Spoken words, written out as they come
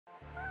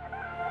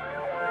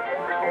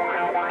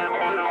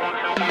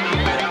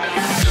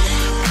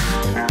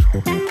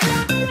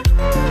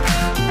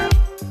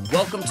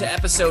welcome to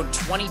episode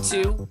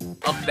 22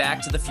 of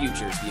Back to the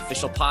Futures, the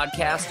official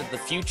podcast of the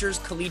Futures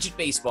Collegiate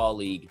Baseball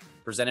League,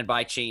 presented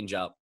by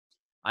Changeup.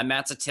 I'm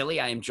Matt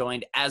Satilli. I am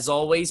joined, as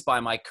always, by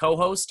my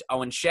co-host,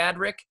 Owen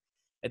Shadrick.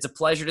 It's a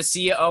pleasure to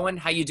see you, Owen.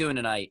 How you doing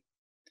tonight?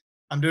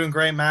 I'm doing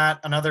great, Matt.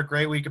 Another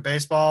great week of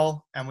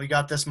baseball, and we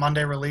got this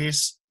Monday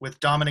release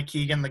with Dominic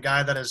Keegan, the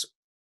guy that is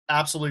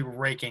absolutely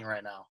raking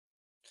right now.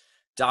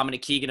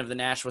 Dominic Keegan of the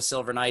Nashua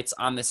Silver Knights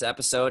on this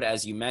episode.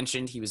 As you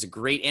mentioned, he was a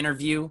great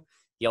interview.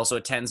 He also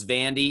attends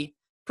Vandy.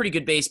 Pretty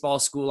good baseball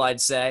school,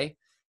 I'd say.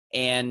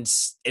 And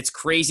it's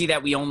crazy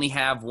that we only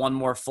have one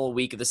more full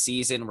week of the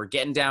season. We're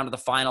getting down to the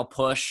final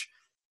push.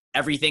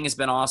 Everything has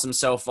been awesome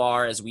so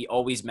far, as we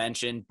always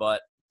mention,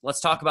 but let's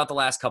talk about the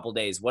last couple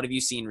days. What have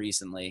you seen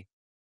recently?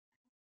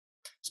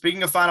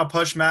 Speaking of final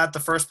push, Matt,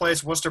 the first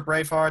place Worcester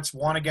Bravehearts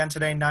won again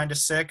today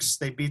 9-6.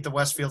 They beat the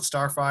Westfield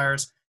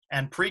Starfires.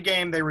 And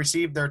pregame, they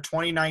received their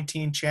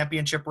 2019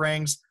 championship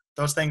rings.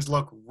 Those things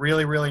look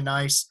really, really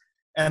nice.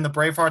 And the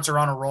Bravehearts are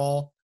on a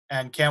roll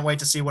and can't wait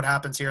to see what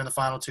happens here in the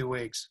final 2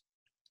 weeks.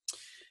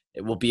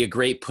 It will be a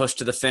great push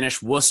to the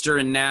finish. Worcester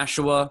and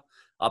Nashua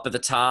up at the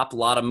top. A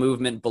lot of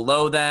movement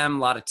below them. A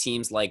lot of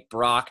teams like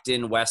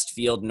Brockton,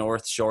 Westfield,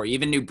 North Shore,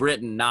 even New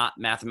Britain not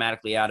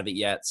mathematically out of it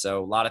yet.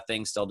 So a lot of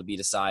things still to be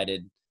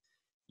decided.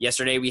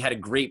 Yesterday, we had a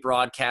great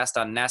broadcast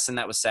on Nesson.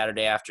 That was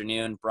Saturday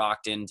afternoon.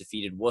 Brockton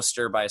defeated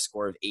Worcester by a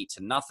score of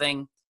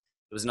 8-0.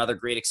 It was another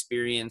great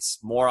experience,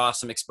 more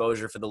awesome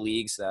exposure for the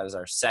league. So that was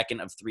our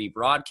second of 3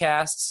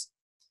 broadcasts.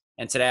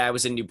 And today I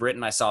was in New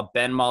Britain. I saw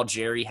Ben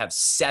Malgeri have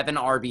 7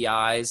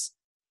 RBIs.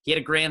 He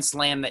had a grand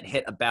slam that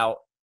hit about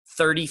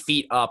 30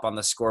 feet up on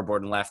the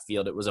scoreboard in left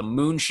field. It was a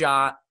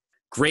moonshot.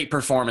 Great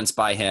performance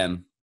by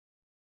him.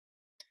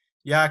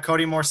 Yeah,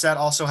 Cody Morissette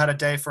also had a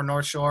day for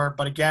North Shore.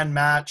 But again,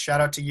 Matt,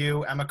 shout out to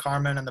you, Emma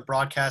Carmen, and the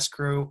broadcast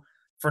crew.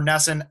 For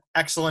Nesson,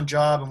 excellent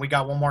job, and we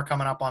got one more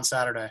coming up on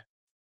Saturday.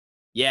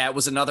 Yeah, it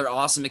was another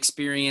awesome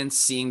experience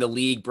seeing the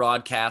league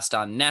broadcast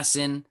on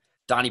Nesson.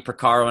 Donnie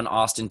Procaro and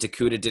Austin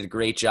Takuda did a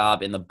great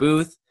job in the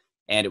booth,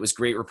 and it was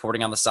great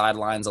reporting on the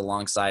sidelines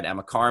alongside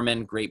Emma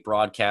Carmen, great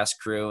broadcast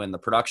crew, and the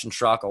production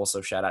truck.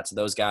 Also, shout out to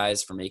those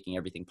guys for making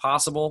everything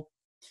possible.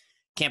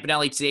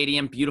 Campanelli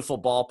Stadium, beautiful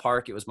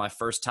ballpark. It was my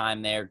first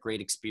time there.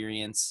 Great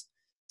experience.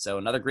 So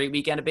another great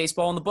weekend of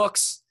baseball in the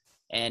books.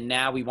 And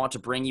now we want to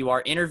bring you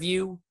our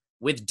interview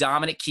with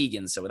Dominic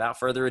Keegan. So without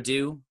further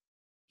ado,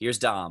 here's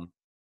Dom.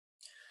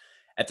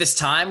 At this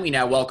time, we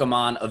now welcome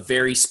on a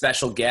very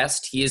special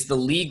guest. He is the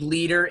league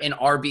leader in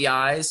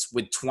RBIs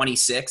with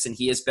 26, and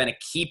he has been a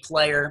key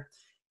player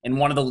in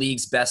one of the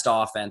league's best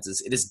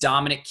offenses. It is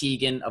Dominic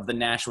Keegan of the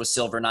Nashua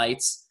Silver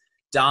Knights.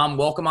 Dom,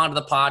 welcome onto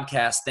the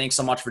podcast. Thanks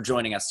so much for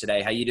joining us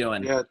today. How you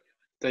doing? Yeah,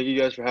 thank you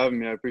guys for having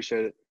me. I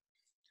appreciate it.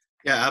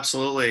 Yeah,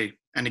 absolutely.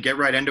 And to get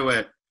right into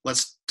it,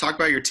 let's talk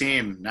about your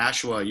team,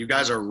 Nashua. You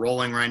guys are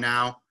rolling right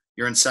now.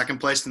 You're in second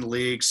place in the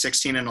league,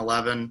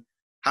 16-11.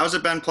 How's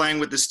it been playing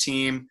with this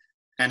team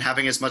and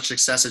having as much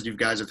success as you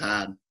guys have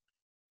had?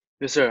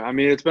 Yes, sir. I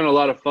mean, it's been a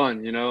lot of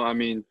fun, I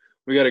mean,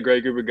 we got a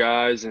great group of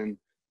guys and,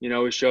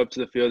 we show up to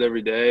the field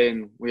every day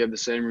and we have the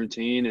same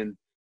routine. And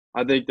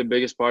I think the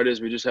biggest part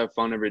is we just have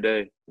fun every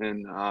day.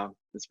 And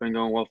it's been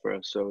going well for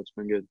us, so it's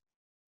been good.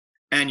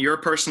 And your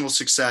personal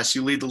success,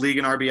 you lead the league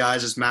in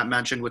RBIs, as Matt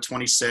mentioned, with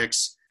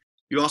 26.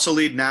 You also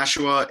lead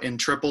Nashua in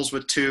triples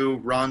with 2,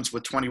 runs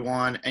with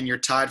 21, and you're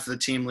tied for the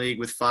team league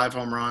with 5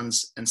 home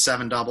runs and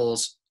 7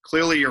 doubles.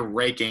 Clearly, you're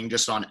raking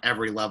just on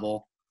every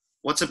level.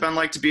 What's it been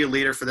like to be a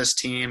leader for this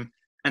team?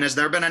 And has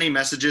there been any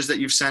messages that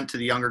you've sent to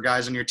the younger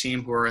guys on your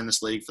team who are in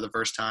this league for the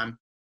first time?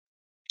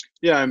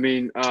 Yeah, I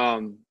mean,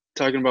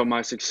 talking about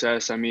my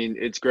success, I mean,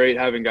 it's great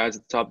having guys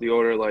at the top of the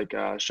order like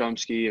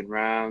Shumsky and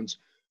Rounds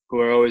who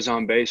are always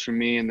on base for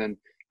me, and then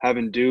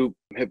having Dupe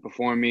hit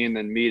before me and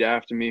then Mead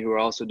after me who are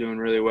also doing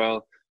really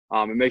well.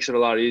 It makes it a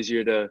lot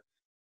easier to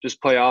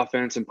just play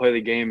offense and play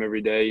the game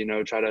every day,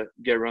 try to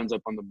get runs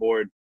up on the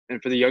board.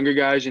 And for the younger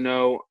guys,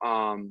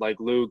 like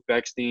Luke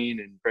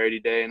Beckstein and Brady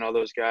Day and all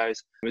those guys,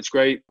 it's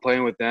great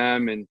playing with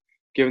them and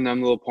giving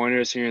them little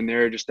pointers here and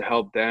there just to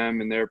help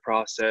them in their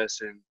process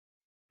and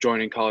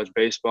joining college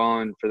baseball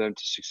and for them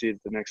to succeed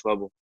at the next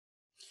level.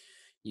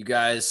 You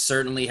guys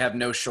certainly have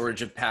no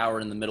shortage of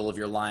power in the middle of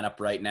your lineup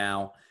right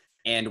now.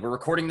 And we're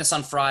recording this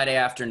on Friday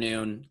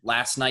afternoon.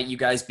 Last night, you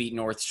guys beat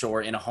North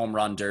Shore in a home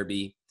run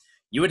derby.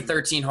 You had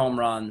 13 home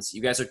runs.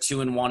 You guys are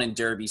 2-1 in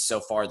derbies so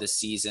far this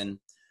season.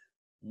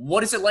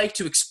 What is it like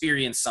to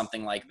experience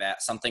something like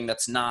that, something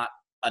that's not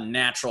a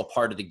natural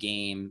part of the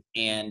game,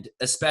 and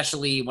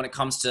especially when it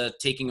comes to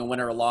taking a win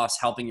or a loss,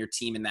 helping your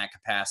team in that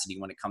capacity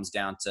when it comes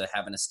down to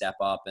having to step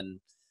up and,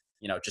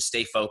 just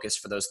stay focused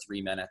for those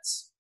 3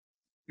 minutes?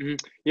 Mm-hmm.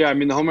 Yeah, I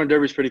mean, the home run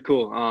derby is pretty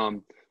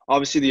cool.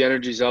 Obviously, the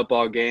energy's up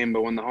all game,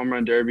 but when the home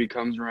run derby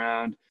comes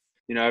around,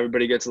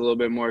 everybody gets a little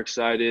bit more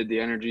excited. The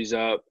energy's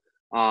up,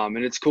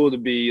 and it's cool to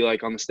be,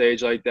 on the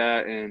stage like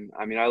that. And,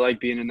 I mean, I like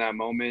being in that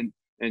moment.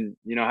 And,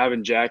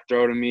 having Jack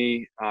throw to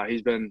me,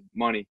 he's been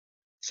money.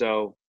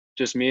 So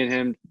just me and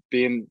him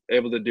being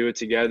able to do it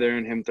together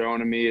and him throwing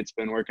to me, it's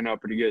been working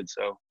out pretty good.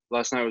 So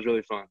last night was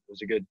really fun. It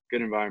was a good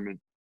environment.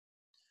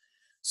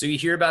 So you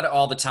hear about it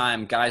all the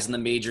time, guys in the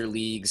major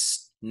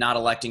leagues not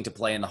electing to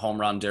play in the home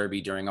run derby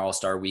during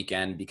All-Star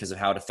weekend because of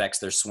how it affects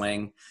their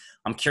swing.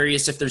 I'm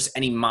curious if there's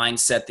any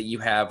mindset that you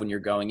have when you're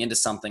going into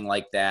something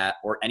like that,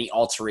 or any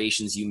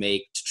alterations you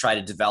make to try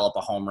to develop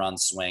a home run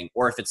swing,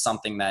 or if it's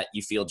something that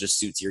you feel just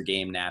suits your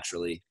game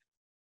naturally.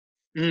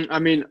 I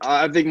mean,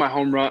 I think my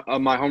home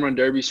run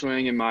derby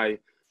swing and my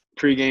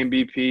pregame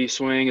BP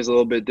swing is a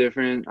little bit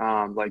different.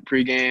 Like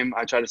pregame,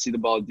 I try to see the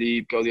ball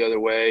deep, go the other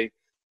way,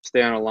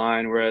 stay on a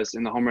line. Whereas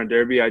in the home run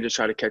derby, I just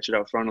try to catch it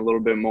out front a little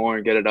bit more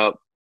and get it up.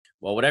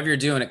 Well, whatever you're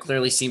doing, it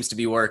clearly seems to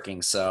be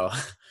working. So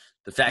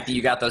the fact that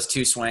you got those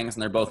two swings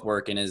and they're both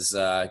working is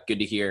good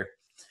to hear.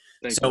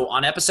 Thank So you.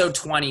 on episode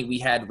 20, we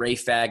had Ray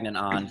Fagnan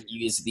on.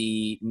 He is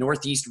the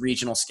Northeast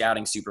Regional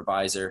Scouting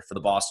Supervisor for the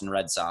Boston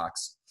Red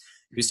Sox.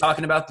 He was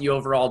talking about the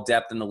overall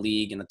depth in the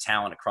league and the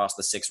talent across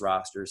the 6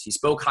 rosters. He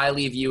spoke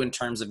highly of you in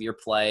terms of your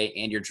play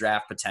and your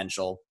draft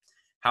potential.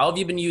 How have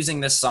you been using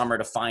this summer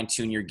to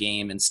fine-tune your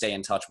game and stay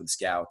in touch with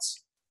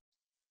scouts?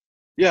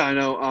 Yeah, I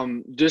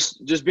know.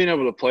 Just being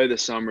able to play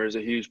this summer is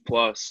a huge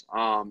plus.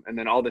 And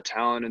then all the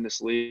talent in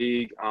this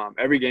league.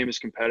 Every game is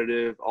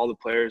competitive. All the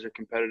players are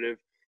competitive.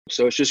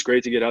 So it's just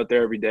great to get out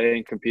there every day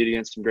and compete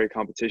against some great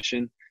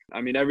competition.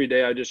 I mean, every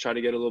day I just try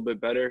to get a little bit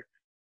better.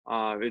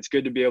 It's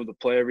good to be able to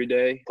play every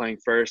day, playing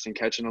first and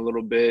catching a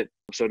little bit.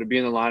 So to be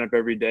in the lineup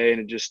every day and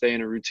to just stay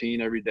in a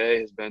routine every day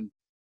has been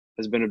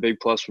a big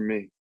plus for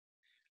me.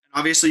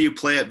 Obviously, you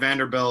play at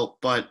Vanderbilt,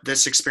 but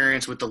this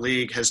experience with the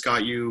league has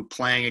got you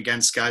playing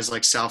against guys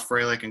like Sal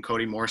Frelick and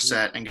Cody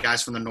Morissette and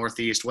guys from the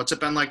Northeast. What's it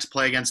been like to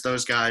play against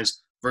those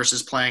guys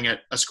versus playing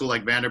at a school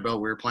like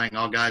Vanderbilt where you're playing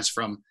all guys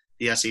from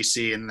the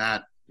SEC and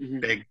that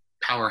big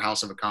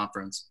powerhouse of a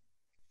conference?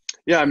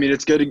 Yeah, I mean,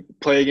 it's good to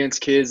play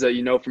against kids that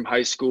you know from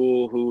high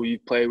school who you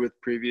played with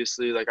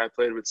previously. Like I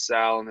played with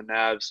Sal and the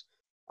Navs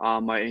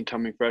my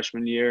incoming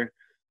freshman year.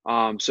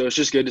 So it's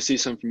just good to see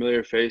some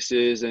familiar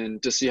faces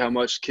and to see how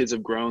much kids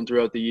have grown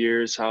throughout the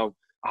years, how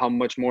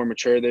much more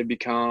mature they've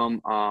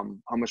become,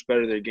 how much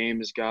better their game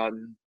has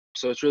gotten.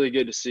 So it's really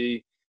good to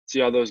see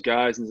all those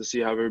guys and to see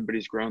how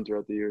everybody's grown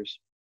throughout the years.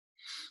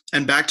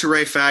 And back to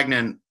Ray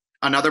Fagnan,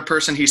 another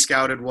person he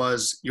scouted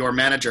was your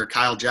manager,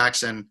 Kyle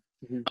Jackson,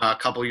 a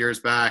couple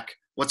years back.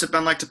 What's it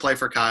been like to play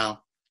for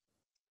Kyle?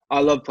 I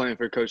love playing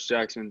for Coach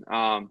Jackson.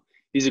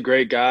 He's a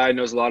great guy,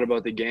 knows a lot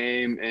about the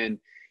game, and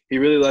he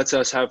really lets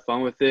us have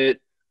fun with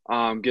it,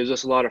 gives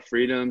us a lot of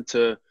freedom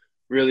to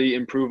really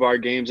improve our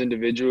games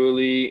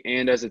individually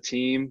and as a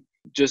team.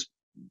 Just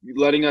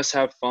letting us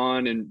have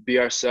fun and be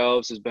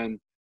ourselves has been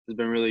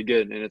really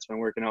good, and it's been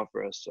working out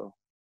for us. So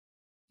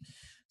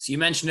you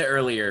mentioned it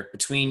earlier,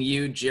 between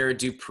you, Jared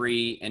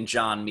Dupree, and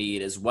John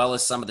Meade, as well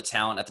as some of the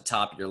talent at the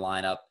top of your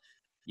lineup,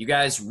 you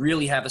guys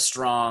really have a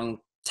strong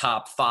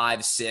top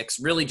 5, 6,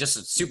 really just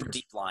a super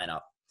deep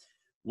lineup.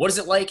 What is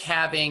it like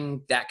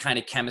having that kind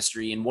of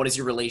chemistry, and what is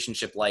your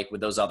relationship like with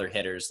those other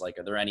hitters? Like,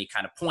 are there any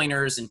kind of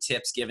pointers and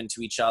tips given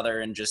to each other,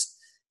 and just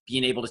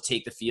being able to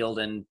take the field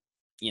and,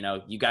 you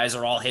know, you guys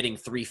are all hitting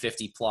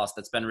 350 plus.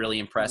 That's been really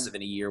impressive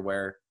in a year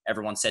where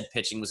everyone said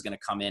pitching was going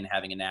to come in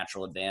having a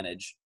natural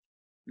advantage.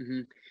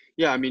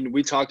 Yeah, I mean,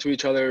 we talk to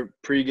each other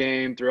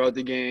pregame, throughout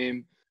the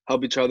game,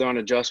 help each other on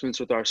adjustments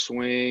with our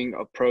swing,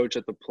 approach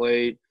at the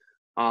plate,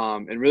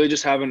 and really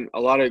just having a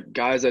lot of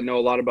guys that know a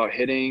lot about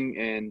hitting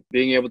and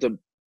being able to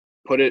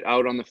put it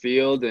out on the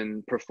field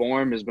and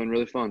perform has been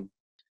really fun.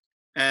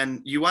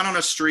 And you went on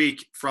a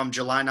streak from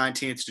July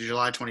 19th to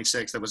July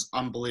 26th that was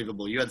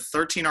unbelievable. You had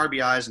 13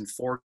 RBIs in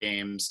 4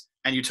 games,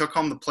 and you took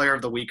home the Player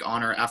of the Week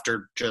honor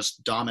after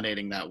just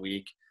dominating that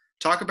week.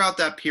 Talk about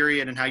that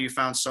period and how you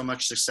found so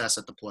much success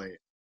at the plate.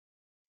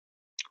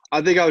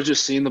 I think I was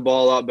just seeing the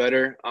ball a lot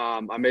better.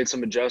 I made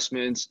some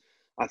adjustments.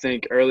 I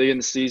think early in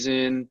the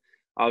season,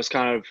 I was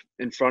kind of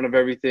in front of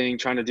everything,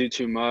 trying to do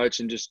too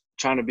much and just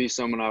trying to be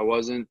someone I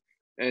wasn't.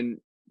 And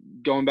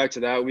going back to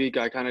that week,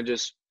 I kind of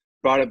just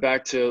brought it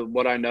back to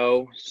what I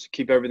know,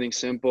 keep everything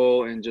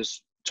simple and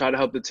just try to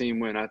help the team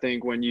win. I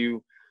think when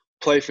you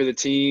play for the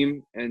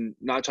team and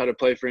not try to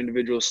play for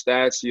individual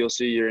stats, you'll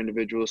see your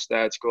individual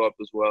stats go up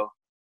as well.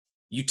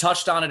 You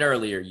touched on it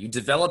earlier. You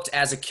developed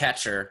as a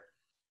catcher.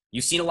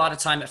 You've seen a lot of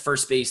time at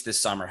first base this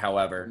summer,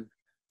 however.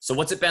 So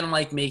what's it been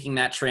like making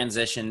that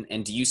transition,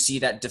 and do you see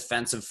that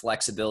defensive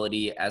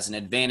flexibility as an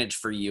advantage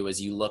for you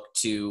as you look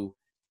to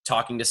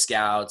talking to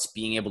scouts,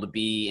 being able to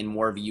be in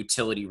more of a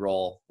utility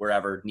role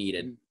wherever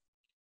needed?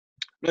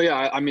 No,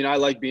 yeah, I mean, I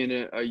like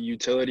being a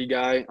utility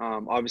guy.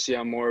 Obviously,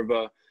 I'm more of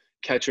a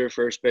catcher,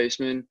 first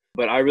baseman,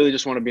 but I really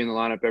just want to be in the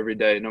lineup every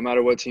day. No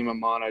matter what team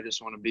I'm on, I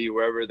just want to be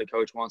wherever the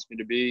coach wants me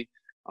to be.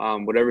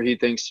 Whatever he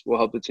thinks will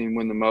help the team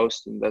win the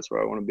most, and that's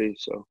where I want to be.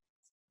 So,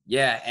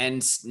 yeah,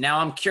 and now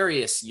I'm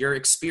curious, your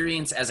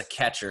experience as a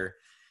catcher,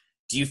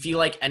 do you feel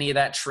like any of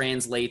that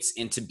translates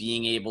into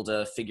being able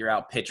to figure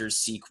out pitchers'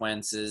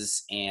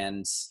 sequences,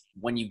 and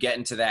when you get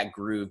into that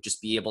groove,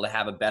 just be able to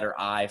have a better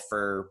eye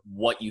for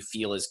what you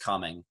feel is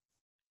coming?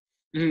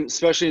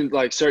 especially in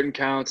like certain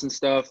counts and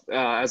stuff,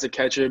 as a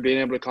catcher, being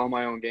able to call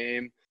my own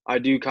game, I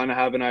do kind of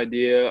have an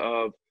idea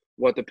of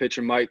what the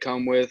pitcher might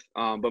come with.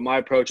 But my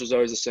approach is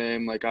always the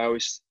same. Like I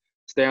always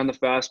stay on the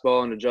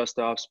fastball and adjust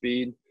off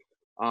speed.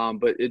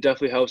 But it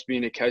definitely helps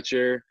being a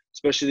catcher,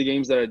 especially the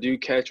games that I do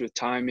catch with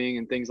timing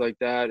and things like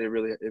that. It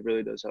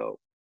really does help.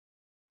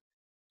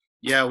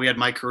 Yeah, we had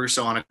Mike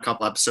Caruso on a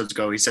couple episodes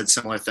ago. He said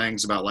similar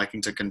things about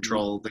liking to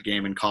control the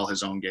game and call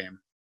his own game.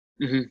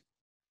 Mm-hmm.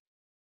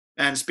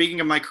 And speaking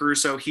of Mike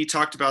Caruso, he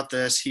talked about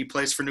this. He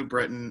plays for New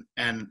Britain,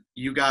 and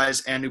you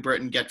guys and New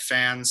Britain get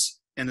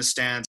fans in the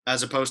stands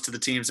as opposed to the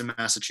teams in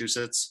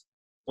Massachusetts.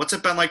 What's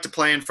it been like to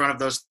play in front of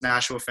those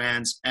Nashua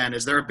fans? And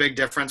is there a big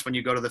difference when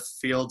you go to the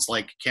fields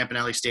like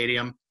Campanelli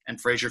Stadium and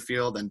Frazier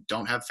Field and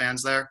don't have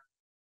fans there?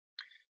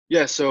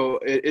 Yeah, so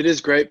it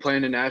is great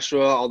playing in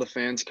Nashua. All the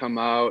fans come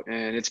out,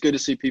 and it's good to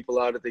see people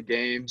out at the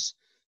games,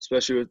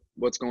 especially with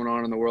what's going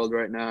on in the world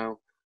right now.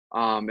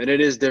 And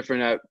it is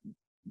different at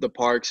the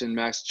parks in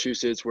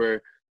Massachusetts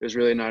where there's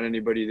really not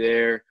anybody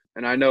there.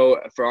 And I know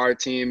for our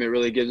team, it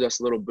really gives us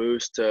a little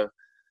boost to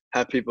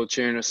have people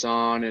cheering us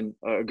on and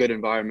a good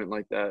environment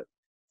like that.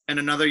 And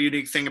another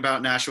unique thing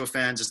about Nashua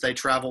fans is they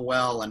travel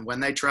well. And when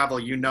they travel,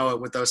 you know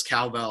it with those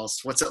cowbells.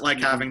 What's it like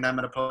having them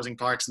at opposing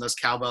parks and those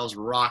cowbells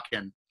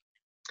rocking?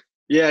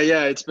 Yeah,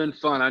 it's been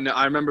fun.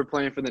 I remember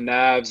playing for the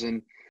Navs,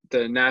 and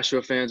the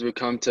Nashua fans would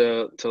come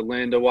to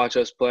Lynn to watch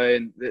us play,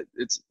 and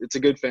it's a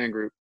good fan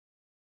group.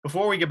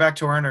 Before we get back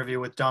to our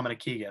interview with Dominic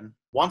Keegan,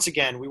 once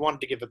again, we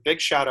wanted to give a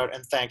big shout out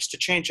and thanks to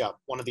Changeup,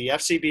 one of the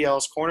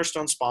FCBL's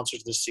cornerstone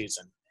sponsors this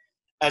season.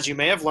 As you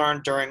may have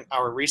learned during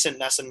our recent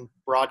Nesson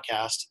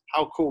broadcast,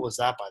 how cool is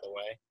that, by the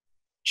way?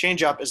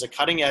 Changeup is a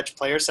cutting-edge,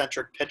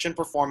 player-centric pitch and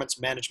performance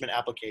management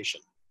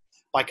application.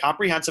 By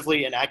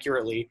comprehensively and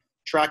accurately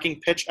tracking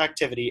pitch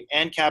activity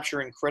and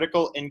capturing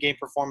critical in-game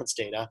performance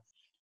data,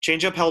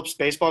 Changeup helps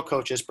baseball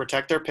coaches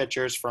protect their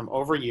pitchers from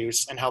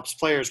overuse and helps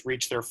players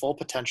reach their full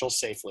potential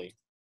safely.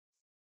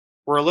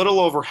 We're a little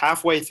over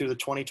halfway through the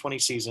 2020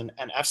 season,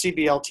 and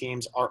FCBL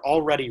teams are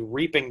already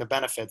reaping the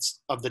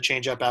benefits of the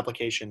Changeup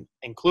application,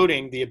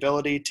 including the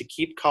ability to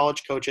keep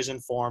college coaches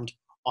informed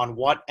on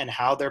what and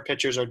how their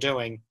pitchers are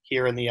doing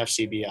here in the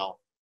FCBL.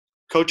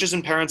 Coaches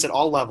and parents at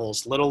all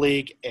levels, Little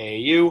League,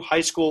 AAU, high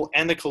school,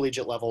 and the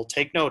collegiate level,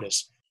 take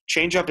notice.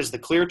 Changeup is the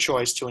clear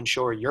choice to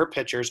ensure your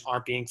pitchers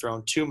aren't being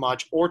thrown too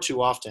much or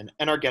too often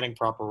and are getting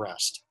proper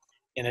rest.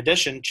 In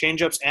addition,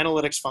 Changeup's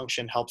analytics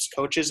function helps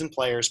coaches and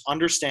players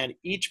understand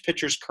each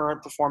pitcher's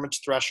current performance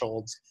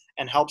thresholds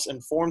and helps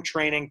inform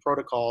training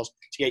protocols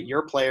to get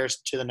your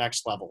players to the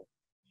next level.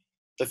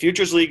 The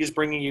Futures League is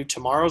bringing you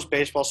tomorrow's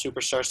baseball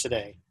superstars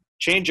today.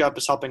 Changeup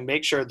is helping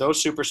make sure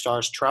those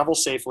superstars travel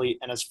safely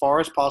and as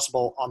far as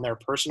possible on their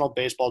personal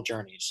baseball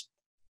journeys.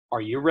 Are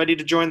you ready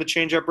to join the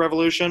Changeup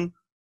revolution?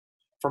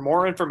 For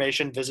more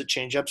information, visit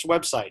Changeup's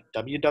website,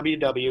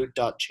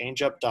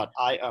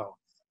 www.changeup.io.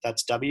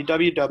 That's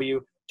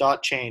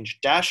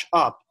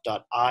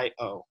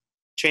www.change-up.io.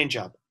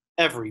 Changeup.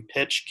 Every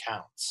pitch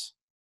counts.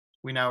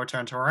 we now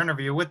return to our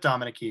interview with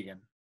Dominic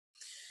Keegan.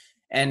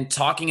 And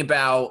talking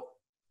about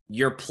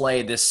your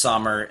play this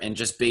summer and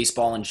just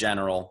baseball in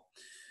general.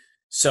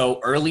 So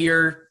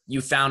earlier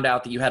you found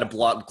out that you had a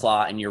blood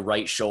clot in your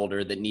right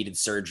shoulder that needed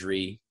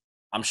surgery.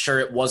 I'm sure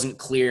it wasn't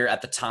clear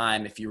at the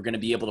time if you were going to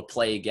be able to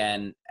play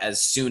again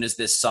as soon as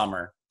this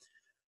summer.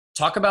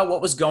 Talk about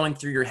what was going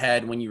through your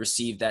head when you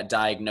received that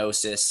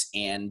diagnosis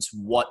and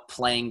what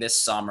playing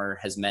this summer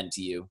has meant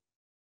to you.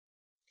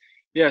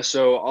 Yeah,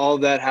 so all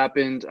of that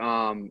happened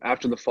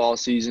after the fall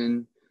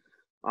season,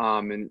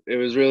 and it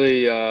was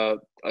really a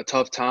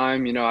tough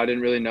time. You know, I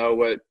didn't really know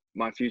what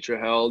my future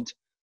held.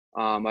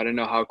 I didn't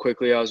know how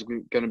quickly I was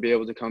going to be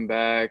able to come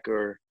back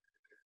or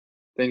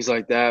things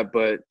like that.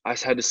 But I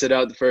had to sit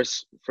out the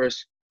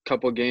first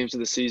couple of games of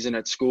the season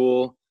at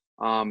school,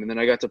 and then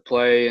I got to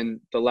play in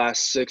the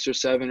last 6 or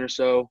 7 or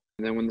so.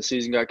 And then when the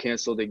season got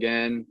canceled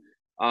again,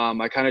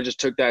 I kind of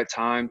just took that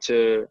time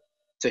to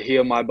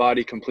heal my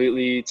body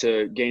completely,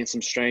 to gain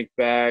some strength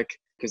back,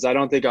 because I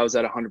don't think I was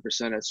at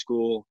 100% at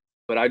school.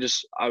 But I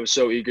was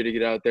so eager to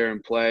get out there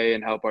and play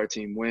and help our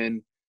team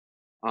win.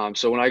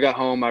 So when I got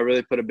home, I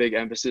really put a big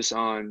emphasis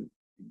on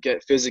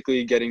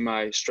physically getting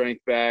my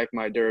strength back,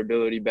 my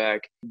durability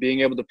back,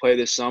 being able to play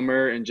this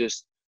summer and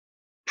just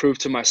prove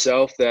to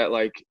myself that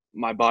like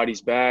my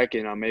body's back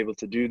and I'm able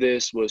to do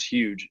this was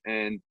huge.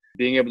 And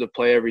being able to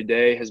play every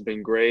day has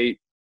been great.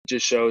 It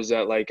just shows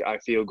that like I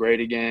feel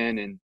great again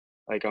and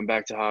like I'm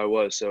back to how I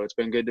was. So it's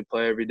been good to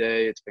play every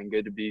day. It's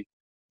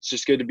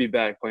just good to be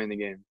back playing the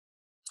game.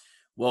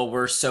 Well,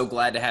 we're so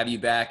glad to have you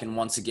back. And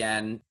once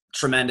again,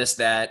 tremendous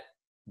that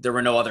there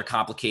were no other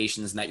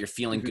complications and that you're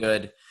feeling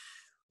good.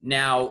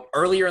 Now,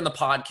 earlier in the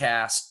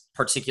podcast,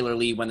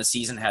 particularly when the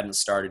season hadn't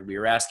started, we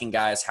were asking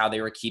guys how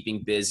they were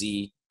keeping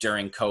busy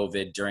during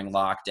COVID, during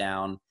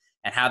lockdown,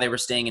 and how they were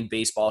staying in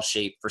baseball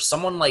shape. For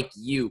someone like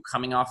you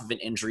coming off of an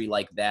injury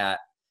like that,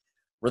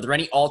 were there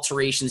any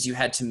alterations you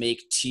had to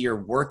make to your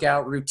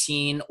workout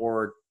routine?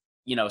 Or,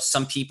 you know,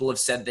 some people have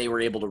said they were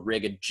able to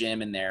rig a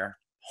gym in their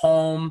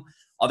home.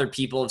 Other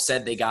people have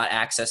said they got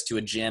access to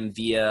a gym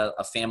via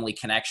a family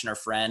connection or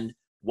friend.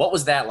 What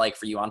was that like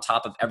for you on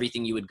top of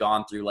everything you had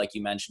gone through, like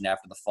you mentioned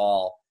after the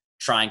fall,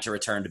 trying to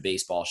return to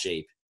baseball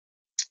shape?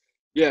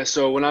 Yeah,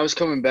 so when I was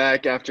coming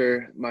back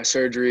after my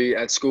surgery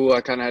at school,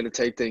 I kind of had to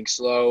take things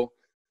slow.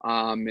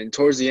 And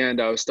towards the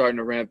end, I was starting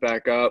to ramp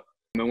back up.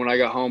 And when I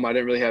got home, I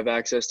didn't really have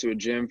access to a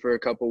gym for a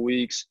couple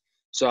weeks.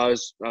 So I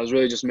was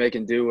really just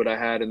making do what I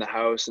had in the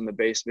house, in the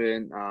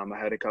basement. I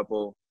had a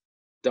couple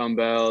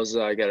dumbbells,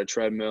 I got a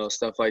treadmill,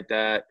 stuff like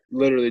that.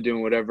 Literally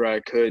doing whatever I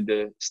could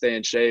to stay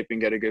in shape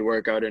and get a good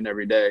workout in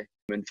every day.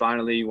 And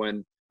finally,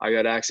 when I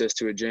got access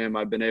to a gym,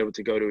 I've been able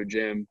to go to a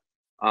gym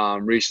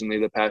recently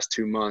the past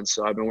 2 months.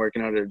 So I've been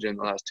working out at a gym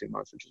the last 2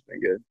 months, which has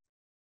been good.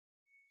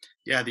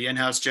 Yeah, the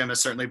in-house gym has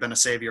certainly been a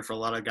savior for a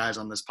lot of guys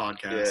on this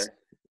podcast.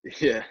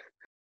 Yeah.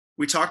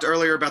 We talked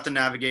earlier about the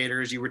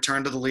Navigators. You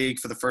returned to the league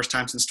for the first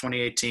time since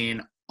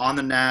 2018. On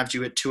the Navs,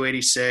 you hit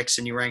 286,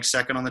 and you ranked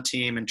second on the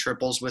team in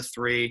triples with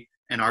 3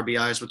 and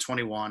RBIs with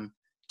 21.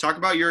 Talk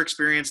about your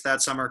experience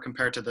that summer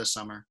compared to this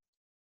summer.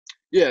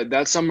 Yeah,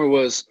 that summer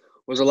was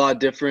a lot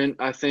different,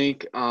 I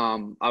think.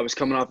 I was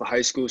coming off a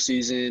high school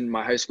season.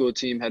 My high school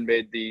team had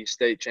made the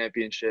state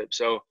championship,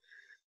 so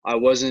I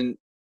wasn't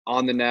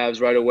on the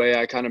Navs right away.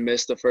 I kind of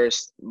missed the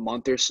first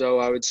month or so,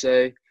 I would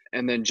say.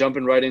 And then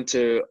jumping right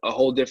into a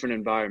whole different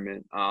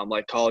environment,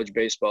 like college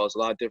baseball is a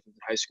lot different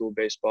than high school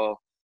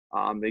baseball.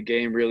 The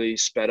game really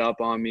sped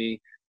up on me,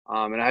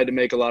 and I had to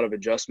make a lot of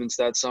adjustments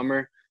that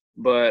summer.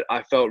 But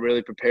I felt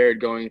really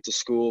prepared going into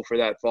school for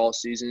that fall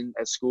season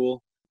at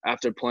school.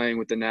 After playing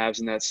with the Navs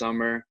in that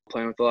summer,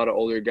 playing with a lot of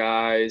older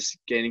guys,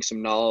 gaining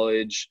some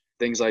knowledge,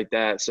 things like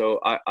that. So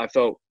I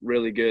felt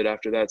really good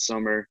after that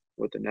summer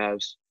with the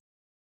Navs.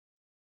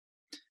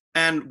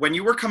 And when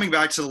you were coming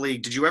back to the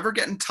league, did you ever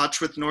get in touch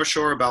with North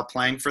Shore about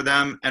playing for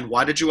them? And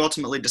why did you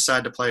ultimately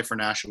decide to play for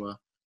Nashua?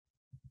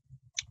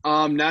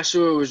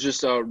 Nashua was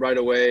just right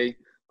away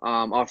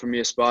offered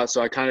me a spot.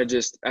 So I kind of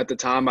just, at the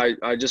time,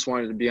 I just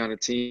wanted to be on a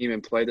team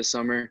and play this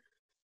summer.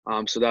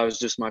 So that was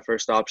just my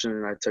first option,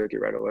 and I took it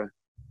right away.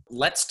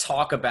 Let's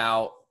talk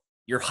about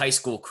your high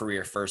school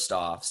career first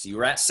off. So you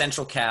were at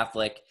Central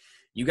Catholic.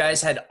 You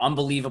guys had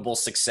unbelievable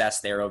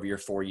success there over your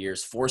 4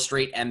 years, 4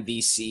 straight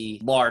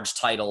MVC, large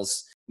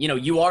titles. You know,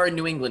 you are a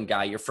New England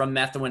guy. You're from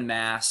Methuen,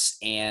 Mass,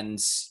 and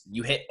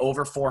you hit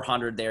over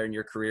 400 there in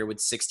your career with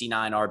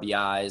 69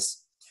 RBIs.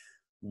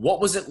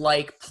 What was it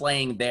like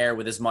playing there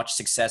with as much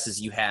success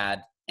as you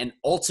had? And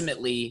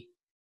ultimately,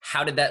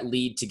 how did that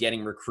lead to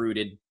getting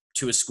recruited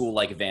to a school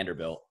like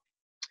Vanderbilt?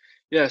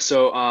 Yeah,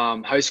 so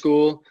high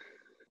school,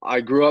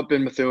 I grew up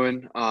in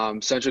Methuen.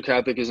 Central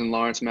Catholic is in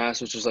Lawrence,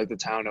 Mass, which is like the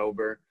town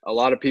over. A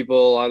lot of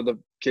the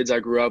kids I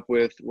grew up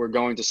with were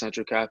going to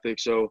Central Catholic,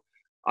 so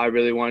I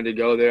really wanted to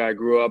go there. I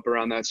grew up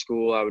around that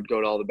school. I would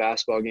go to all the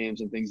basketball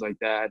games and things like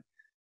that.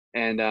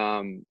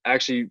 And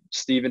actually,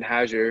 Steven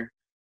Hager,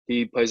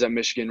 he plays at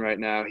Michigan right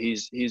now.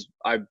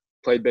 I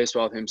played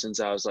baseball with him since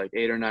I was like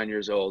 8 or 9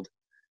 years old.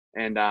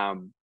 And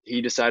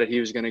he decided he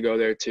was going to go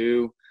there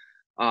too.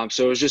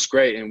 So it was just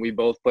great. And we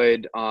both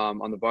played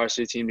on the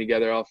varsity team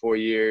together all 4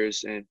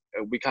 years. And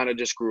we kind of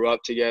just grew up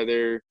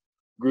together,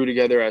 grew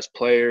together as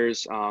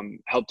players,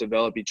 helped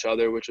develop each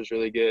other, which was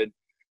really good.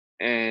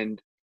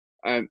 And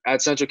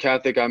at Central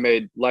Catholic, I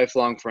made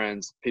lifelong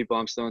friends, people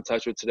I'm still in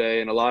touch with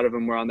today, and a lot of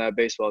them were on that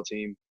baseball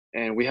team.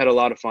 And we had a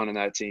lot of fun on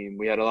that team.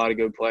 We had a lot of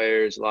good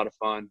players, a lot of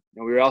fun.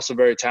 And we were also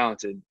very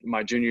talented.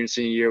 My junior and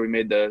senior year, we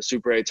made the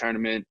Super 8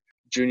 tournament.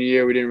 Junior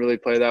year, we didn't really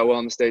play that well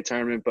in the state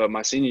tournament, but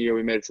my senior year,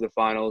 we made it to the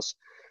finals,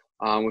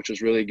 which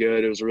was really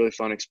good. It was a really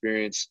fun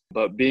experience.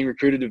 But being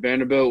recruited to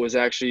Vanderbilt was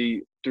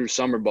actually through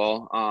summer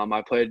ball.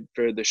 I played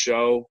for the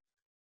show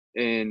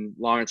in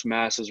Lawrence,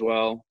 Mass as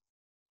well.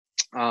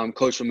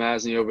 Coach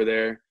Masney over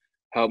there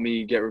helped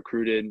me get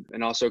recruited.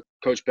 And also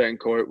Coach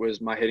Betancourt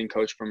was my hitting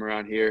coach from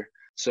around here.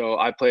 So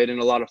I played in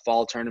a lot of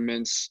fall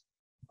tournaments,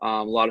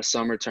 a lot of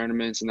summer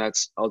tournaments, and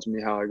that's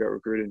ultimately how I got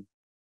recruited.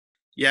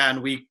 Yeah,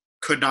 and we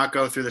could not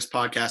go through this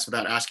podcast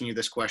without asking you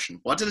this question.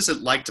 What is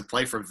it like to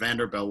play for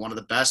Vanderbilt, one of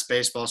the best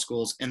baseball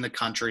schools in the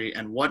country,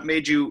 and what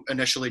made you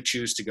initially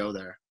choose to go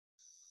there?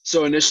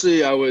 So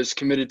initially I was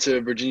committed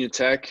to Virginia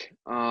Tech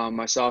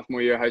my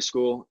sophomore year of high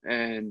school,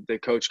 and the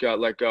coach got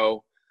let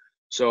go.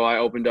 So I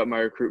opened up my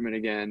recruitment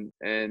again,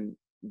 and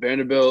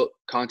Vanderbilt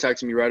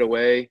contacted me right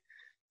away.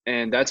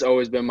 And that's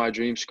always been my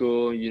dream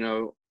school. You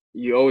know,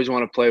 you always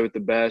want to play with the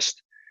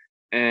best.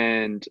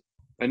 And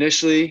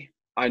initially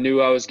I knew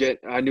what I was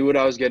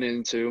getting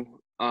into,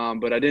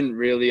 but I didn't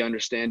really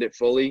understand it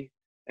fully.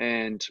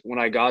 And when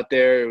I got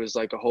there, it was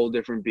like a whole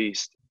different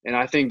beast. And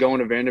I think going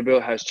to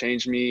Vanderbilt has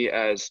changed me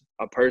as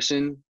a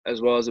person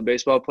as well as a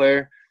baseball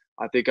player.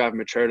 I think I've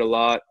matured a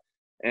lot.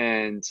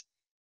 And,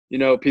 you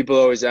know, people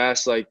always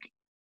ask, like,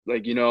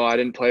 you know, I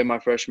didn't play my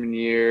freshman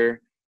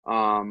year.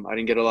 I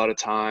didn't get a lot of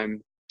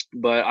time.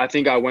 But I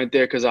think I went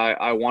there because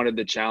I wanted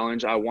the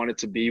challenge. I wanted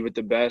to be with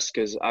the best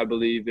because I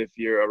believe if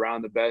you're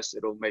around the best,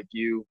 it'll make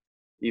you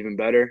even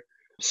better.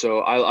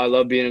 So I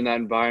love being in that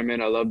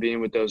environment. I love being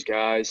with those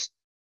guys.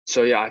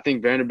 So, yeah, I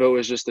think Vanderbilt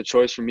was just the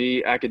choice for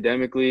me.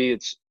 Academically,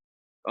 it's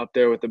up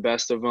there with the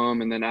best of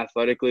them. And then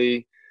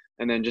athletically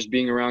And then just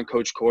being around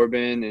Coach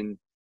Corbin and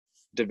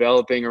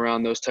developing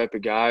around those type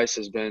of guys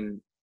it's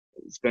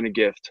been a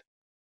gift.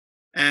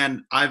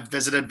 And I've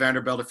visited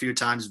Vanderbilt a few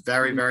times.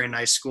 Very, very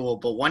nice school.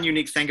 But one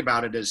unique thing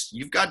about it is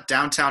you've got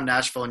downtown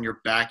Nashville in your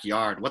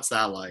backyard. What's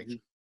that like?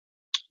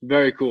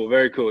 Very cool.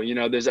 Very cool.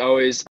 There's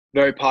always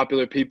very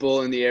popular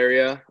people in the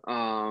area.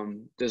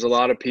 There's a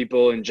lot of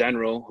people in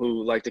general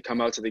who like to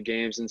come out to the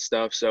games and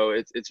stuff. So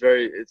it's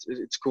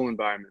a cool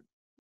environment.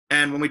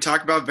 And when we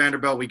talk about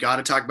Vanderbilt, we got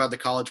to talk about the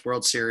College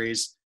World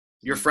Series.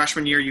 Your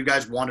freshman year, you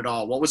guys won it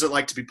all. What was it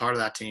like to be part of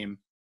that team?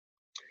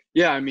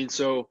 Yeah,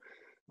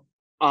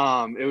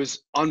 it was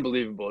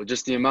unbelievable.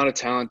 Just the amount of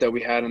talent that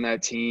we had on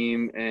that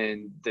team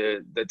and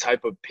the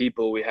type of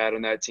people we had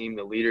on that team,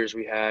 the leaders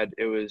we had,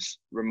 it was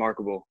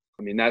remarkable.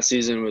 That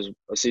season was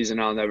a season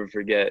I'll never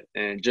forget.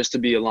 And just to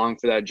be along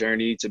for that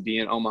journey, to be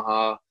in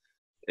Omaha,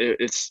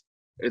 it's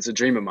a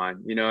dream of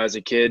mine. As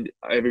a kid,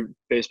 every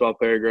baseball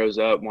player grows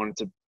up wanting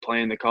to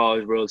play in the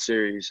College World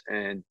Series.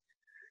 And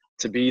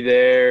to be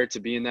there, to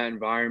be in that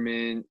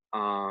environment,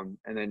 and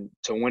then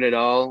to win it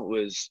all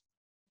was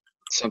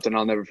something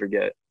I'll never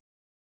forget.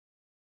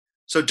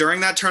 So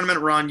during that tournament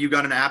run, you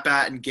got an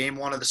at-bat in Game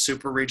 1 of the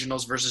Super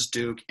Regionals versus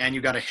Duke, and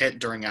you got a hit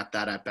during that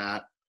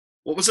at-bat.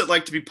 What was it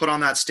like to be put on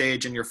that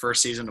stage in your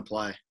first season to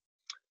play?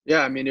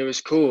 Yeah, it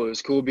was cool. It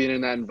was cool being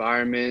in that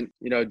environment.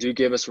 Duke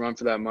gave us a run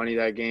for that money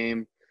that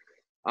game.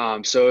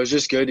 So it was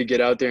just good to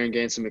get out there and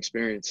gain some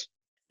experience.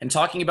 And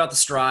talking about the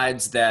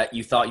strides that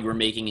you thought you were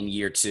making in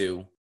year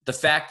 2, the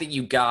fact that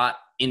you got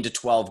into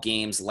 12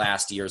 games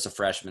last year as a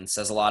freshman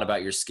says a lot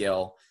about your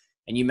skill.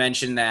 And you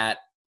mentioned that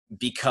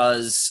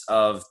because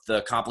of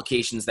the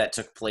complications that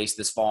took place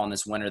this fall and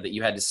this winter that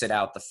you had to sit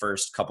out the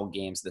first couple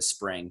games this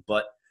spring.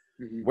 But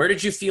where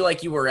did you feel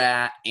like you were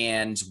at,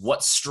 and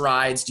what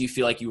strides do you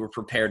feel like you were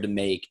prepared to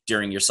make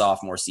during your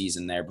sophomore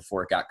season there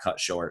before it got cut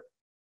short?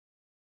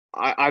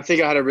 I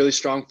think I had a really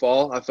strong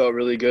fall. I felt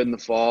really good in the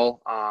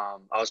fall.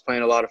 I was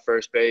playing a lot of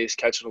first base,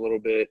 catching a little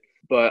bit,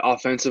 but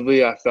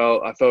offensively, I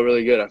felt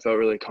really good. I felt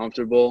really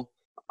comfortable.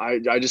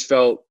 I just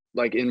felt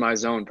like in my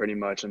zone pretty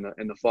much in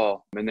the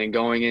fall. And then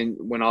going in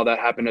when all that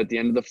happened at the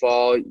end of the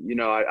fall,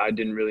 I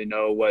didn't really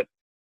know what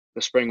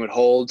the spring would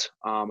hold.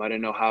 I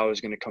didn't know how I was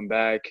going to come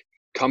back.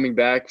 Coming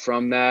back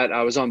from that,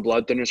 I was on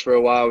blood thinners for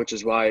a while, which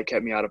is why it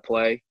kept me out of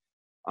play.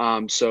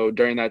 So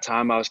during that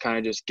time, I was kind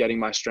of just getting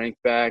my strength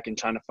back and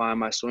trying to find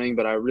my swing,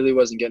 but I really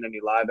wasn't getting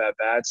any live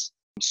at-bats.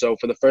 So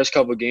for the first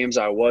couple of games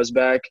I was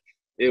back,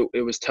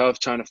 it was tough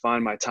trying to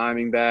find my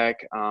timing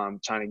back,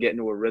 trying to get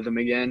into a rhythm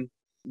again.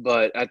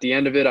 But at the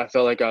end of it, I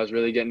felt like I was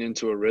really getting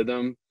into a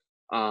rhythm.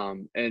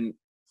 And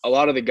a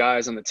lot of the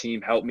guys on the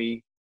team helped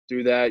me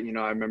through that.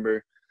 I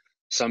remember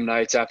some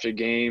nights after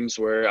games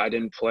where I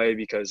didn't play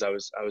because I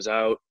was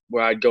out,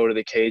 where I'd go to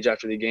the cage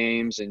after the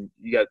games, and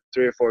you got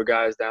 3 or 4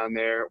 guys down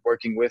there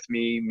working with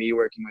me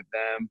working with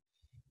them.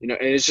 And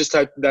it's just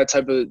that's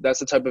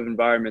the type of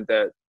environment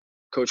that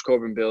Coach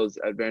Corbin builds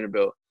at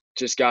Vanderbilt.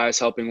 Just guys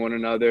helping one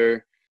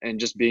another and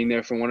just being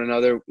there for one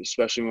another,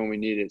 especially when we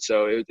need it.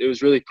 So it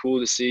was really cool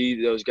to see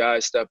those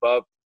guys step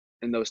up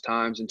in those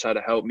times and try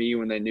to help me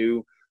when they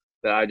knew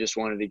that I just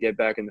wanted to get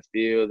back in the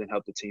field and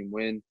help the team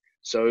win.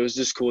 So it was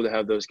just cool to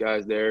have those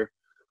guys there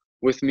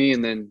with me.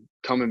 And then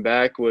coming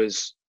back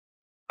was,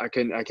 I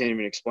can't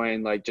even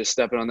explain, like just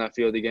stepping on that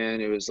field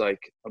again. It was like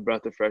a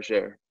breath of fresh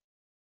air.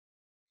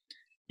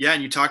 Yeah,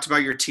 and you talked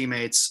about your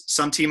teammates.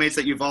 Some teammates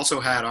that you've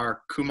also had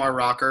are Kumar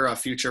Rocker, a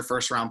future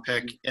first-round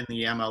pick in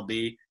the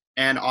MLB,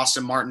 and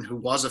Austin Martin, who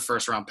was a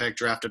first-round pick,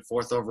 drafted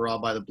 4th overall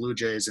by the Blue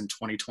Jays in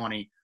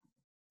 2020.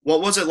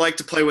 What was it like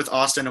to play with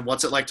Austin, and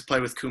what's it like to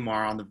play with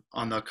Kumar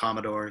on the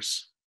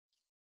Commodores?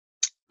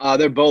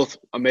 They're both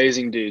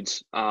amazing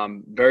dudes,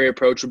 very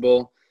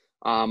approachable.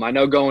 I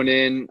know going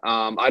in,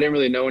 I didn't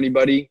really know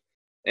anybody,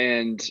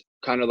 and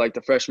kind of like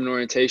the freshman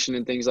orientation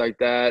and things like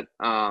that.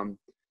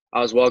 I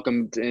was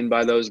welcomed in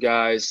by those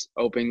guys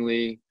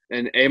openly.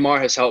 And Amar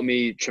has helped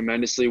me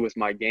tremendously with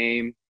my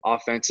game,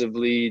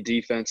 offensively,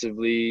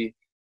 defensively,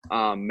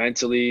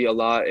 mentally a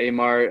lot.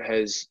 Amar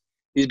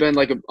he's been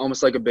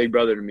almost like a big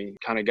brother to me,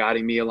 kind of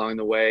guiding me along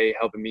the way,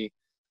 helping me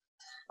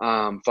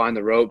find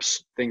the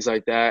ropes, things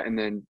like that. And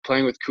then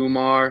playing with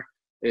Kumar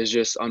is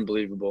just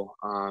unbelievable.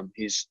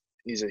 He's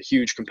a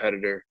huge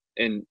competitor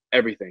in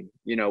everything.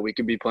 We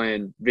could be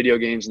playing video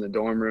games in the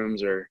dorm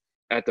rooms or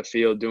at the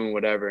field doing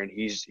whatever, and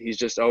he's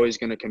just always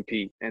going to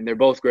compete. And they're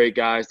both great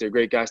guys. They're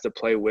great guys to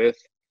play with.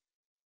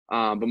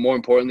 But more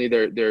importantly,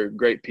 they're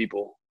great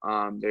people.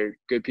 They're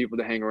good people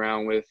to hang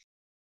around with.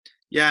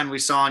 Yeah, and we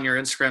saw on your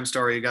Instagram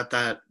story you got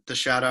the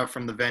shout out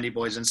from the Vandy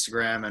Boys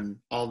Instagram, and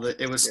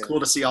it was cool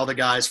to see all the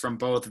guys from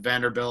both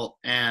Vanderbilt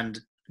and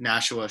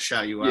Nashua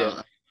shout you out.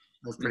 That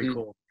was pretty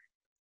cool.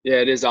 Yeah,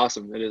 it is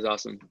awesome. It is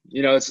awesome.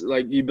 It's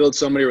like you build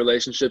so many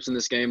relationships in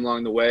this game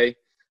along the way.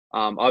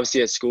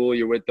 Obviously at school,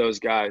 you're with those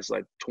guys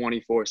like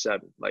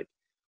 24/7. Like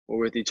we're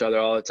with each other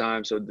all the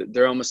time. So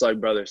they're almost like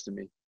brothers to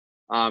me.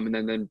 And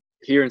then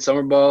here in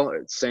summer ball,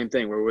 it's the same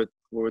thing. We're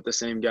with the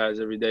same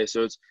guys every day.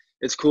 So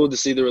it's cool to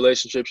see the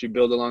relationships you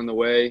build along the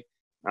way,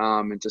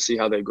 and to see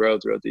how they grow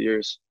throughout the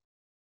years.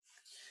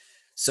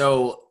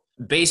 So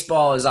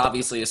baseball is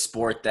obviously a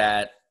sport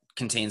that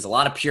contains a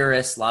lot of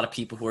purists, a lot of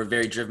people who are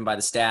very driven by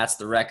the stats,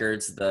 the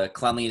records, the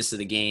cleanliness of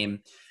the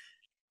game.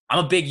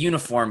 I'm a big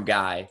uniform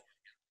guy.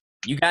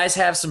 You guys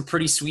have some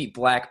pretty sweet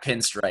black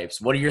pinstripes.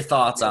 What are your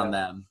thoughts on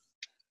them?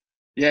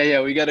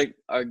 Yeah. We got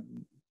a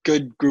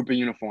good group of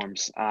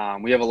uniforms.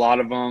 We have a lot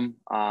of them,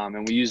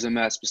 and we use them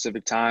at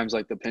specific times.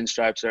 Like the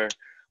pinstripes are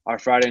our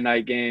Friday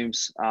night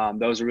games.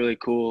 Those are really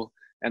cool.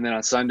 And then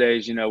on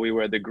Sundays, we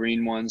wear the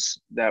green ones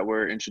that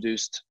were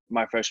introduced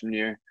my freshman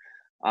year.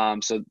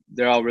 So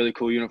they're all really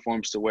cool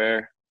uniforms to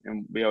wear,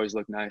 and we always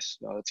look nice.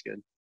 So that's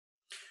good.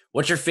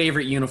 What's your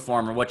favorite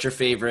uniform, or what's your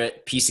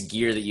favorite piece of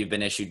gear that you've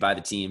been issued by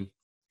the team?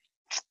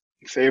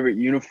 Favorite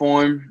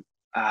uniform?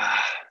 I'd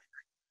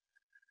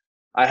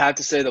have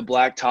to say the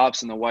black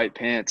tops and the white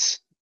pants.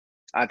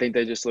 I think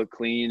they just look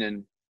clean,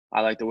 and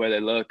I like the way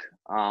they look.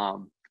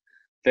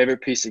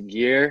 Favorite piece of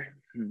gear?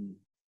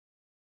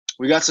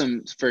 We got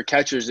some for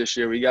catchers this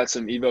year. We got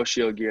some Evo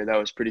Shield gear that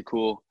was pretty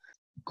cool.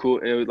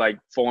 It would like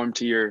form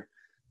to your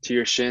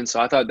shin, so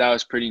I thought that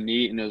was pretty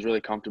neat, and it was really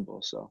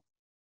comfortable. So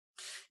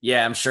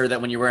yeah, I'm sure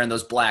that when you're wearing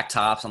those black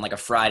tops on like a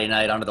Friday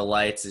night under the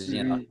lights, is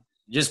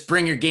just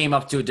bring your game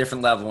up to a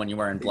different level when you're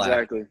wearing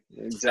black.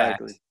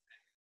 Exactly.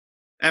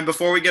 And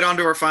before we get on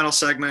to our final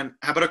segment,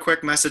 how about a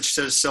quick message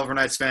to Silver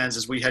Knights fans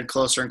as we head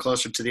closer and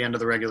closer to the end of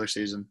the regular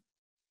season?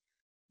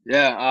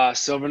 Yeah,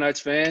 Silver Knights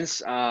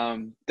fans,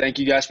 thank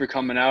you guys for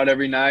coming out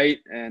every night,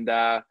 and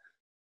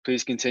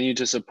please continue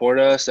to support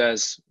us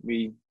as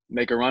we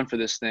make a run for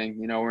this thing.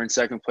 We're in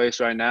second place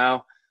right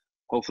now.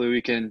 Hopefully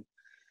we can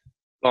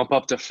bump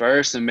up to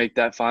first and make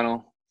that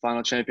final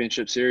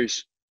championship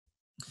series.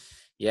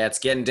 Yeah, it's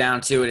getting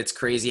down to it. It's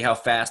crazy how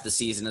fast the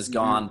season has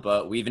gone,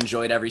 but we've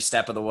enjoyed every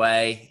step of the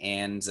way.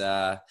 And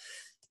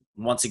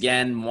once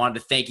again, wanted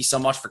to thank you so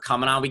much for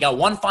coming on. We got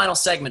one final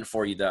segment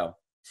for you, though.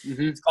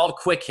 It's called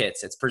Quick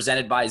Hits. It's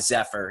presented by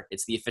Zephyr.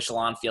 It's the official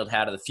on-field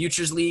hat of the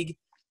Futures League.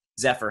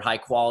 Zephyr, high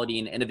quality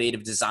and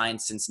innovative design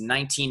since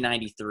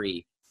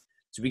 1993.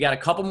 So we got a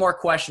couple more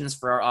questions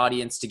for our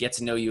audience to get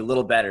to know you a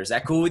little better. Is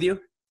that cool with you?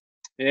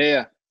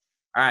 Yeah.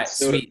 All right,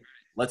 sweet.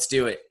 Let's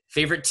do it.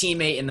 Favorite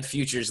teammate in the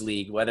Futures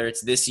League, whether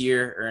it's this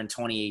year or in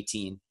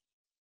 2018?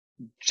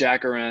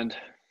 Jack Arend.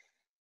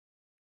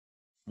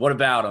 What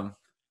about him?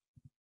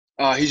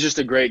 He's just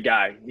a great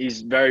guy.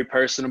 He's very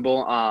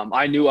personable.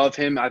 I knew of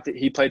him. I think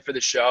he played for the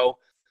show.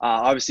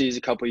 Obviously, he's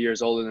a couple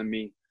years older than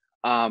me,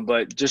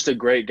 but just a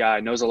great guy.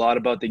 Knows a lot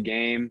about the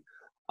game,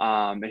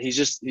 and he's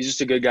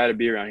just a good guy to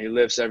be around. He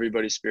lifts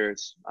everybody's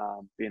spirits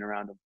being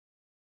around him.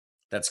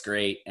 That's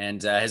great.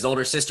 And his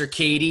older sister,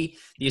 Katie,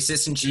 the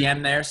assistant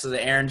GM there. So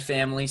the Aaron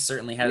family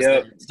certainly has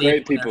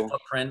great people.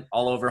 Footprint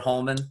all over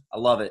Holman. I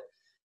love it.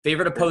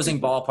 Favorite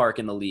opposing ballpark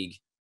in the league?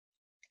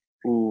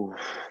 Ooh,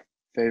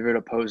 favorite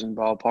opposing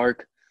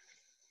ballpark?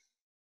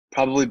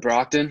 Probably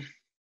Brockton.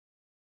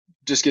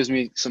 Just gives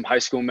me some high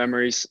school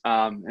memories,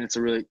 and it's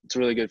a really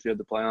good field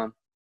to play on.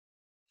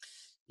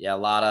 Yeah, a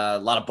lot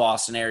of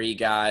Boston area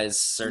guys,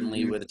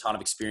 certainly with a ton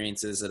of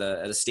experiences at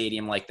a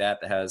stadium like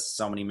that has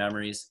so many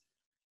memories.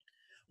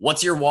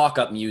 What's your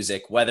walk-up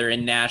music, whether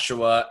in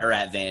Nashua or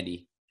at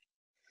Vandy?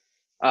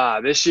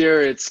 This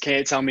year it's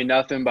Can't Tell Me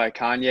Nothing by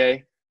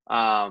Kanye.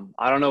 I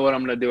don't know what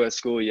I'm going to do at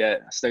school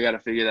yet. I still got to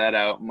figure that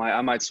out.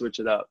 I might switch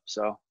it up.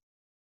 So.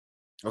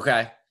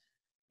 Okay.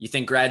 You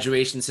think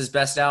Graduation's his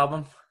best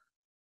album?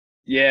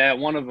 Yeah,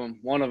 one of them.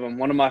 One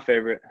of my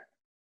favorite.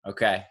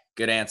 Okay,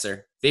 good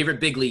answer. Favorite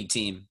big league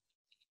team?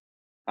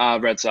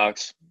 Red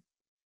Sox,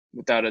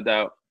 without a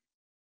doubt.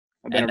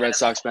 I've been a Red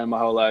Sox fan my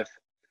whole life.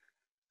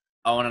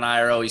 Owen and I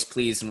are always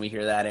pleased when we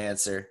hear that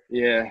answer.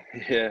 Yeah.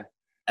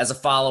 As a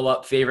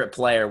follow-up, favorite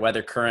player,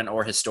 whether current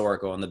or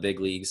historical in the big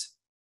leagues?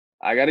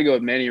 I got to go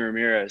with Manny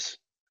Ramirez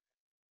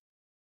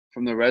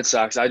from the Red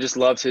Sox. I just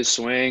loved his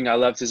swing. I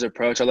loved his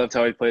approach. I loved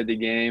how he played the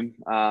game.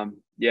 One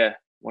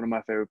of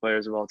my favorite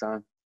players of all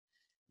time.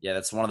 Yeah,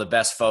 that's one of the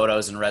best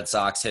photos in Red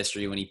Sox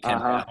history when he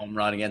pinned that home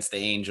run against the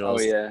Angels.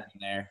 Oh, yeah.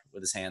 There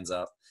with his hands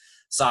up.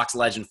 Sox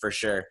legend for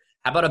sure.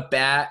 How about a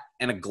bat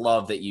and a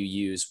glove that you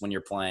use when you're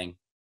playing?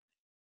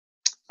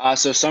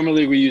 So Summer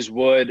League, we use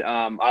wood.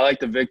 I like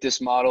the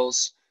Victus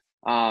models.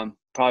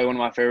 Probably one of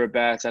my favorite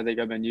bats. I think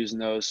I've been using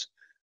those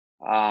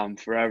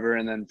forever.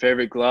 And then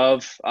favorite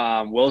glove,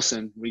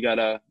 Wilson. We got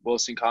a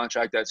Wilson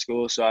contract at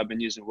school, so I've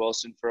been using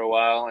Wilson for a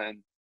while, and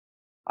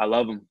I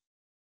love them.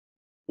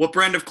 What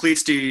brand of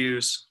cleats do you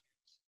use?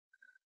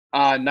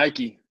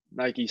 Nike.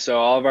 So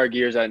all of our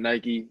gear's at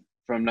Nike,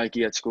 from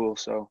Nike at school.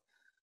 So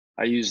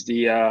I use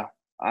the I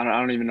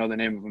don't even know the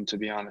name of them, to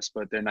be honest,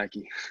 but they're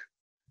Nike.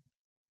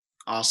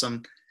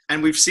 Awesome.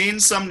 And we've seen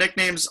some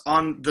nicknames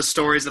on the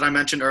stories that I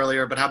mentioned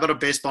earlier, but how about a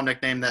baseball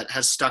nickname that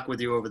has stuck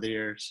with you over the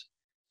years?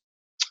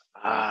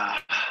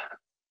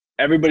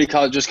 Everybody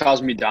just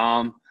calls me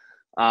Dom.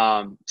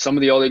 Some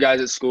of the older guys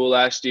at school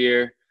last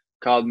year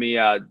called me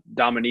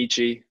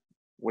Dominici,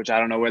 which I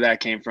don't know where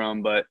that came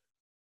from, but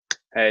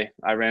hey,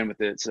 I ran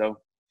with it. So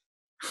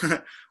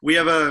we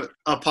have a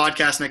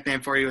podcast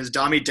nickname for you. Is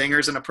Dommy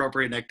Dingers an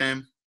appropriate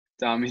nickname?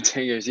 Dommy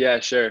Dingers. Yeah,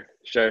 sure.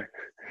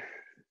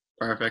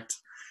 Perfect.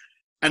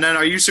 And then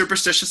are you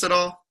superstitious at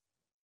all?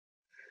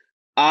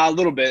 A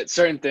little bit,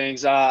 certain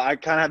things. I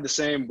kind of have the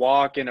same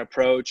walk and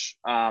approach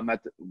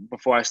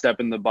before I step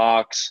in the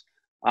box.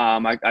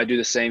 I do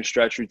the same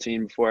stretch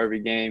routine before every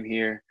game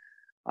here.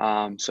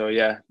 So,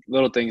 yeah,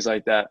 little things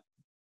like that.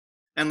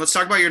 And let's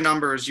talk about your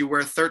numbers. You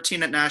wear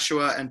 13 at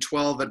Nashua and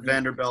 12 at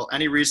Vanderbilt.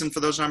 Any reason for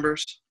those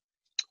numbers?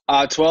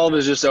 12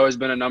 has just always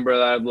been a number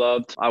that I've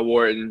loved. I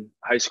wore it in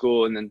high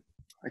school, and then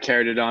I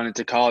carried it on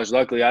into college.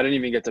 Luckily, I didn't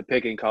even get to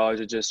pick in college.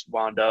 It just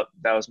wound up.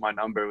 That was my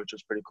number, which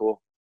was pretty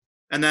cool.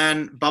 And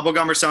then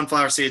bubblegum or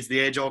sunflower seeds, the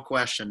age-old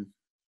question.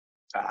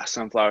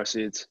 Sunflower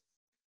seeds.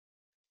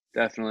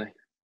 Definitely.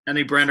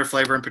 Any brand or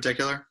flavor in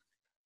particular?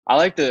 I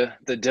like the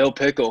dill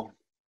pickle,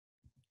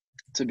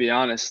 to be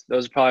honest.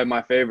 Those are probably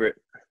my favorite.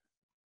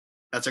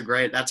 That's a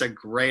great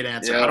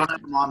answer. Yeah. I don't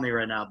have them on me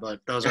right now, but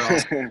those are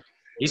awesome.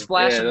 He's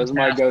flashing. Yeah, those are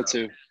my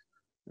go-to.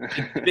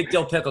 Big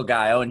dill pickle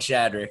guy, Owen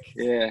Shadrick.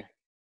 Yeah.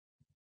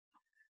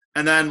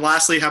 And then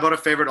lastly, how about a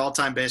favorite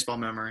all-time baseball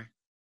memory?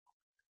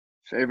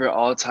 Favorite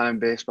all-time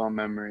baseball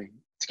memory?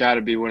 It's got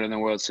to be winning the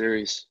World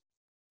Series.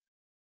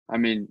 I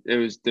mean,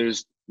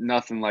 there's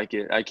nothing like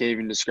it. I can't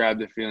even describe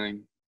the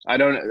feeling. I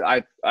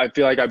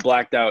feel like I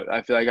blacked out.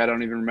 I feel like I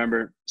don't even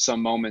remember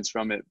some moments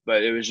from it,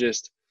 but it was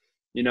just,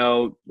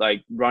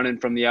 like running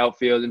from the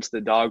outfield into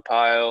the dog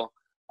pile,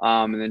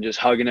 and then just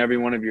hugging every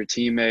one of your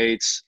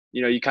teammates.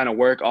 You kind of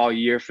work all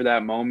year for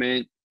that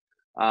moment,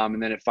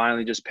 and then it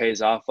finally just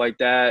pays off like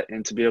that.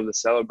 And to be able to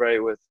celebrate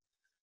with,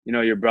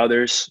 your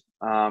brothers,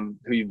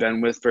 who you've been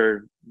with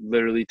for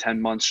literally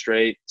 10 months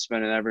straight,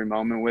 spending every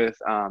moment with,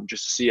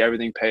 just to see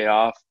everything pay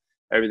off,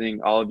 everything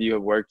all of you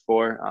have worked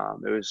for.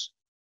 It was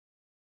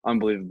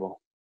unbelievable.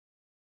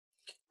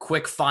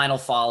 Quick final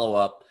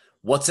follow-up.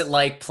 What's it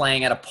like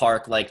playing at a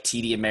park like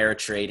TD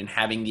Ameritrade and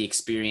having the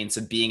experience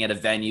of being at a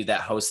venue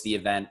that hosts the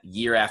event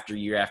year after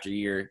year after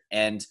year,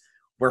 and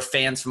where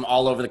fans from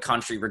all over the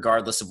country,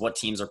 regardless of what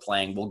teams are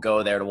playing, will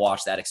go there to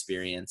watch that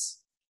experience?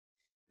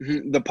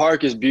 The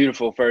park is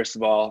beautiful, first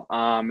of all.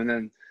 And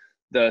then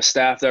the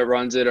staff that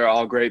runs it are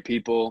all great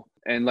people.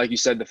 And like you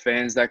said, the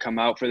fans that come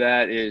out for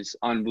that is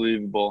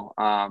unbelievable.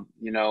 I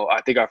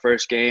think our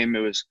first game, it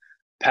was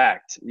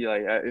packed.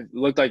 It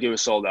looked like it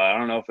was sold out. I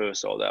don't know if it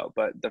was sold out,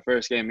 but the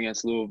first game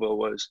against Louisville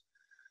was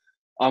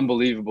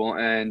unbelievable.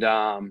 And,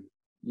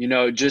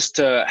 just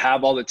to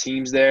have all the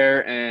teams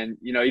there and,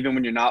 even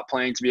when you're not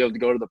playing, to be able to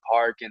go to the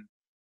park and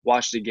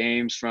watch the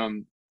games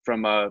from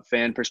a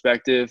fan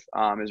perspective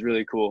is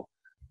really cool.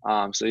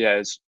 So yeah,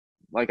 it's,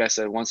 like I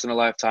said, once in a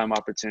lifetime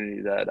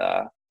opportunity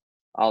that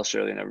I'll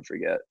surely never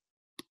forget.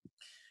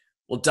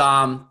 Well,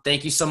 Dom,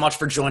 thank you so much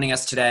for joining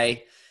us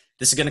today.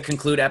 This is going to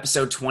conclude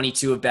episode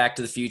 22 of Back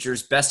to the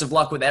Futures. Best of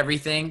luck with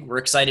everything. We're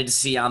excited to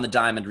see you on the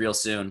diamond real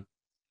soon.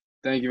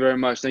 Thank you very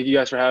much. Thank you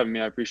guys for having me.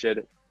 I appreciate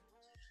it.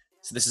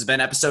 So this has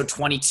been episode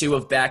 22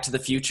 of Back to the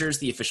Futures,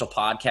 the official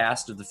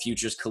podcast of the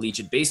Futures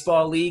Collegiate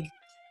Baseball League.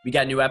 We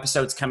got new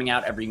episodes coming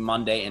out every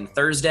Monday and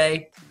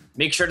Thursday.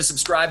 Make sure to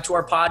subscribe to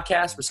our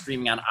podcast. We're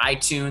streaming on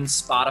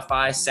iTunes,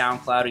 Spotify,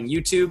 SoundCloud, and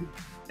YouTube.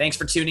 Thanks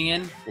for tuning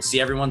in. We'll see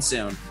everyone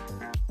soon.